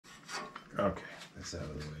Okay, that's out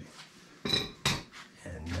of the way.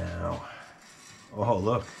 And now, oh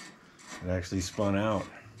look, it actually spun out.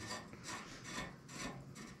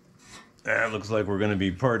 That looks like we're going to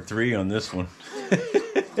be part 3 on this one.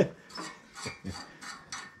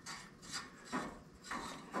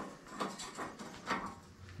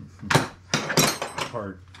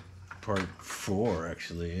 part 4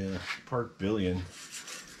 actually, yeah, part billion.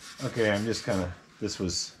 Okay, I'm just kind of, it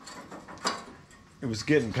was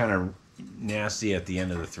getting kind of nasty at the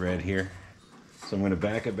end of the thread here, so I'm going to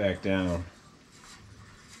back it back down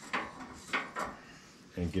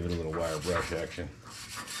and give it a little wire brush action.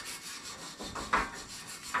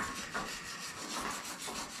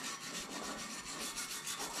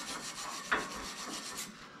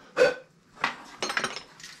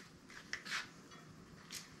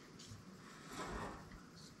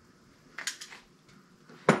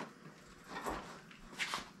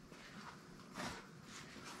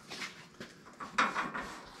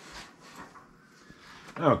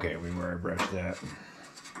 Okay, we wire brushed that.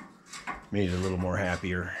 Made it a little more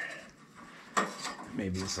happier.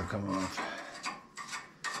 Maybe this will come off.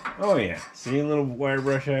 Oh yeah, see a little wire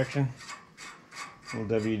brush action? A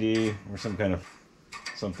little WD or some kind of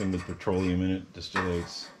something with petroleum in it,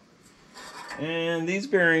 distillates. And these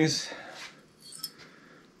bearings,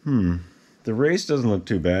 the race doesn't look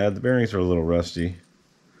too bad. The bearings are a little rusty.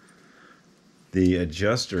 The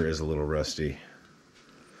adjuster is a little rusty.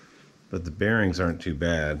 But the bearings aren't too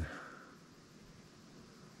bad.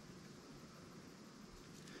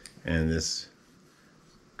 And this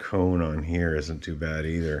cone on here isn't too bad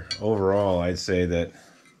either. Overall, I'd say that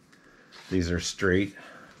these are straight,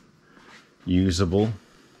 usable,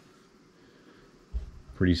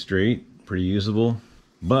 pretty straight, pretty usable,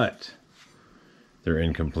 but they're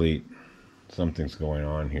incomplete. Something's going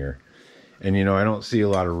on here. And you know, I don't see a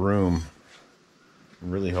lot of room.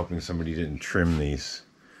 I'm really hoping somebody didn't trim these,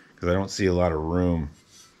 because I don't see a lot of room.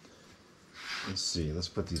 Let's see, let's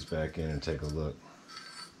put these back in and take a look.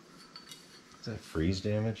 Is that freeze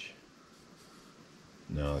damage?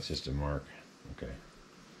 No, it's just a mark. Okay.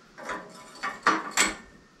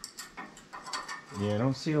 Yeah, I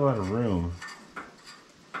don't see a lot of room.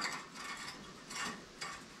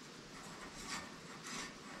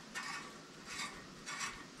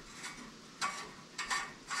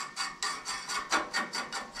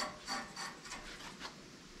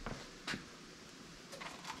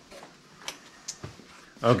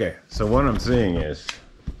 Okay, so what I'm seeing is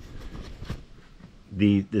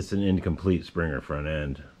this is an incomplete Springer front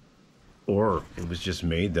end, or it was just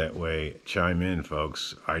made that way. Chime in,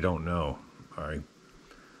 folks. I don't know.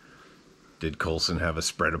 Did Colson have a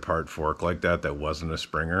spread apart fork like that wasn't a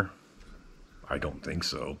Springer? I don't think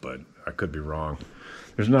so, but I could be wrong.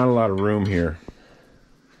 There's not a lot of room here.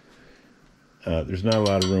 There's not a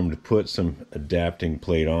lot of room to put some adapting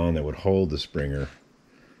plate on that would hold the Springer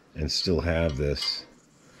and still have this.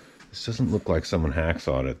 This doesn't look like someone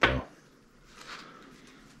hacksawed it though.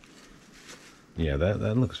 Yeah,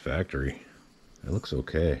 that looks factory. That looks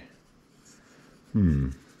okay.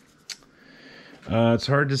 It's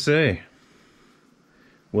hard to say.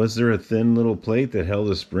 Was there a thin little plate that held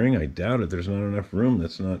a spring? I doubt it. There's not enough room.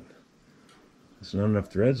 There's not enough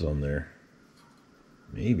threads on there.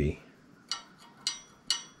 Maybe.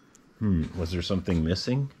 Was there something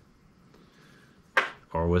missing?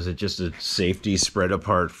 Or was it just a safety spread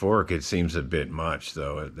apart fork? It seems a bit much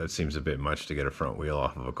though. That seems a bit much to get a front wheel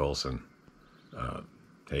off of a Colson.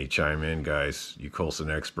 Hey, chime in, guys. You Colson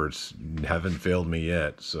experts haven't failed me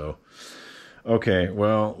yet. So, okay,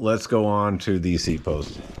 well, let's go on to the seat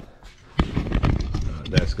post.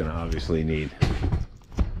 That's going to obviously need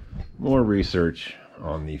more research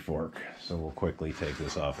on the fork. So we'll quickly take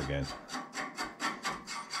this off again.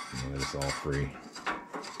 Let it's all free.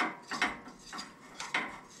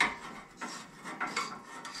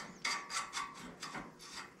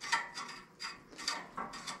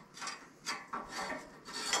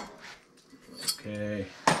 Okay.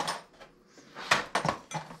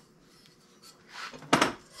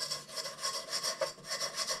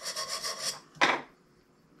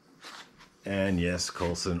 And yes,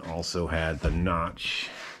 Colson also had the notch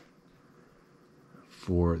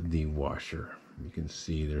for the washer. You can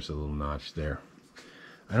see there's a little notch there.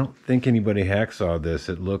 I don't think anybody hacksawed this.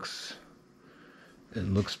 It looks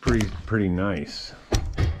pretty nice,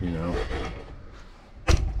 you know.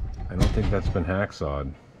 I don't think that's been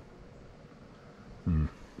hacksawed.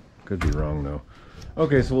 Could be wrong though.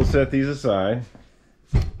 Okay, so we'll set these aside.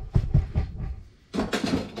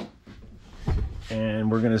 And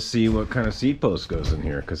we're gonna see what kind of seat post goes in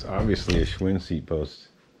here, because obviously a Schwinn seat post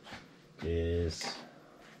is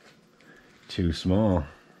too small.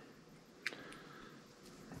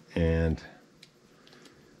 and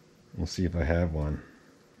we'll see if I have one.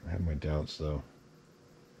 I have my doubts though.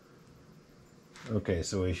 Okay,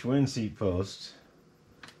 so a Schwinn seat post.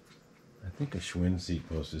 I think a Schwinn seat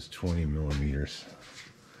post is 20 millimeters.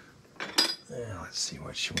 Yeah, let's see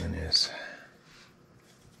what Schwinn is.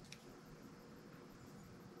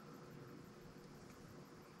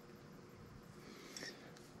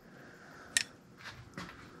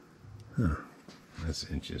 Huh, that's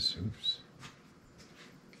inches. Oops.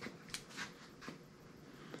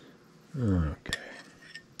 Okay.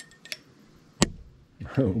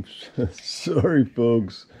 Oops. Sorry,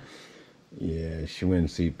 folks. Yeah, Schwinn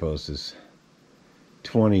seat post is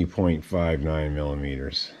 20.59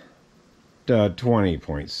 millimeters.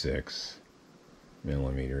 20.6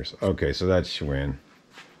 millimeters. Okay, so that's Schwinn.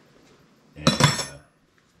 And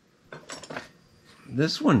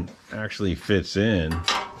this one actually fits in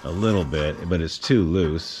a little bit, but it's too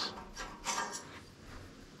loose.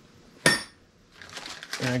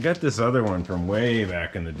 And I got this other one from way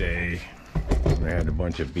back in the day. I had a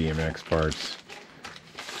bunch of BMX parts.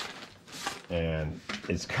 And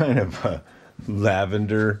it's kind of a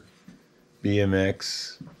lavender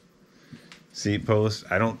BMX seat post.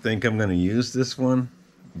 I don't think I'm going to use this one,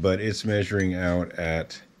 but it's measuring out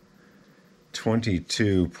at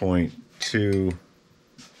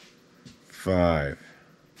 22.25.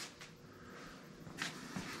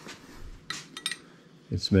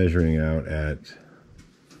 It's measuring out at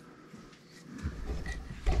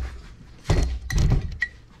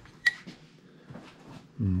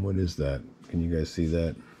what is that? Can you guys see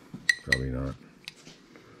that? Probably not.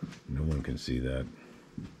 No one can see that.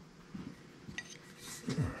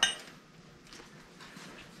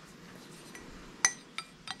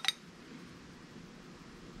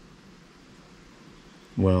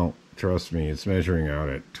 Well, trust me, it's measuring out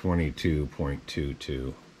at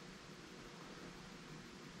 22.22.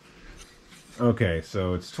 Okay,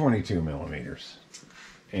 so it's 22 millimeters.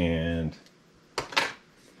 And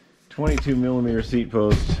 22 millimeter seat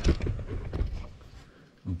post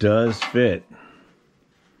does fit.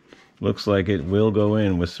 Looks like it will go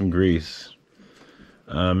in with some grease.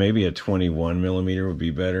 Maybe a 21 millimeter would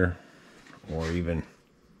be better, or even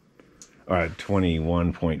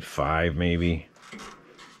 21.5 maybe.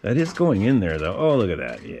 That is going in there though. Oh, look at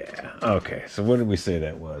that. Yeah. Okay, so what did we say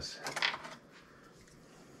that was?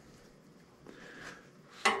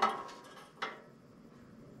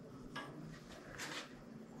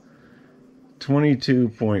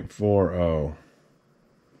 $22.40.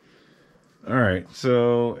 All right,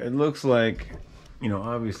 so it looks like, you know,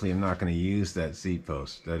 obviously I'm not going to use that seat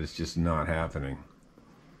post. That is just not happening.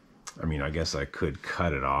 I mean, I guess I could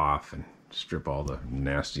cut it off and strip all the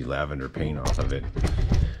nasty lavender paint off of it.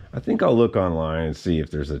 I think I'll look online and see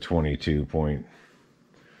if there's a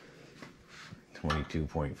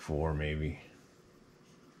 22.4 maybe.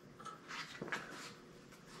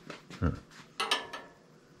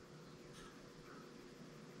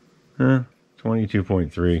 Huh.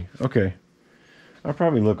 22.3. Okay. I'll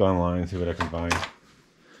probably look online and see what I can find.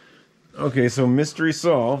 Okay, so mystery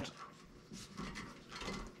solved.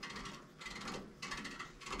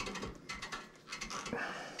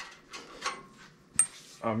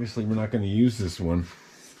 Obviously, we're not going to use this one.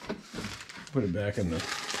 Put it back in the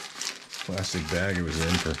plastic bag it was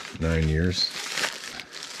in for 9 years.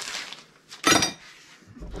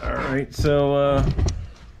 All right, so,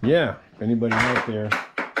 yeah, if anybody out there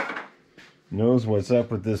knows what's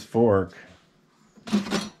up with this fork,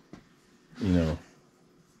 you know,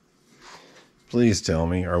 please tell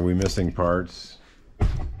me. Are we missing parts?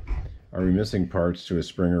 Are we missing parts to a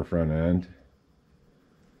Springer front end?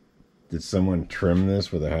 Did someone trim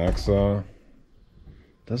this with a hacksaw?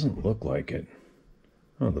 Doesn't look like it.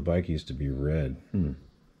 Oh, the bike used to be red.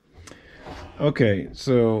 Okay,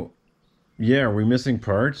 so yeah, are we missing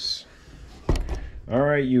parts? All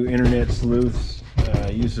right, you internet sleuths,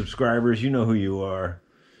 you subscribers, you know who you are.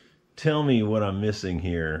 Tell me what I'm missing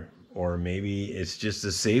here. Or maybe it's just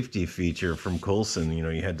a safety feature from Colson. You know,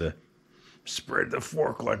 you had to spread the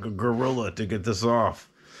fork like a gorilla to get this off.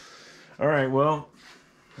 All right, well,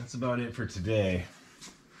 that's about it for today.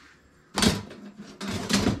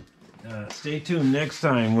 Stay tuned next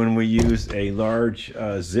time when we use a large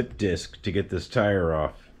zip disc to get this tire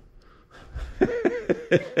off.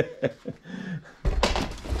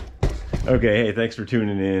 Okay, hey, thanks for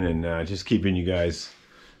tuning in and just keeping you guys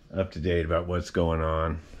up to date about what's going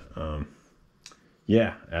on.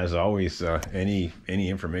 Yeah, as always, any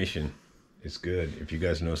information is good. If you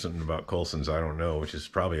guys know something about Colson's I don't know, which is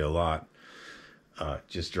probably a lot,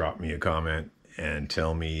 just drop me a comment and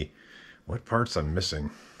tell me what parts I'm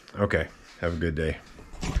missing. Okay, have a good day.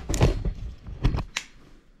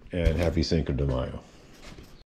 and happy Cinco de Mayo.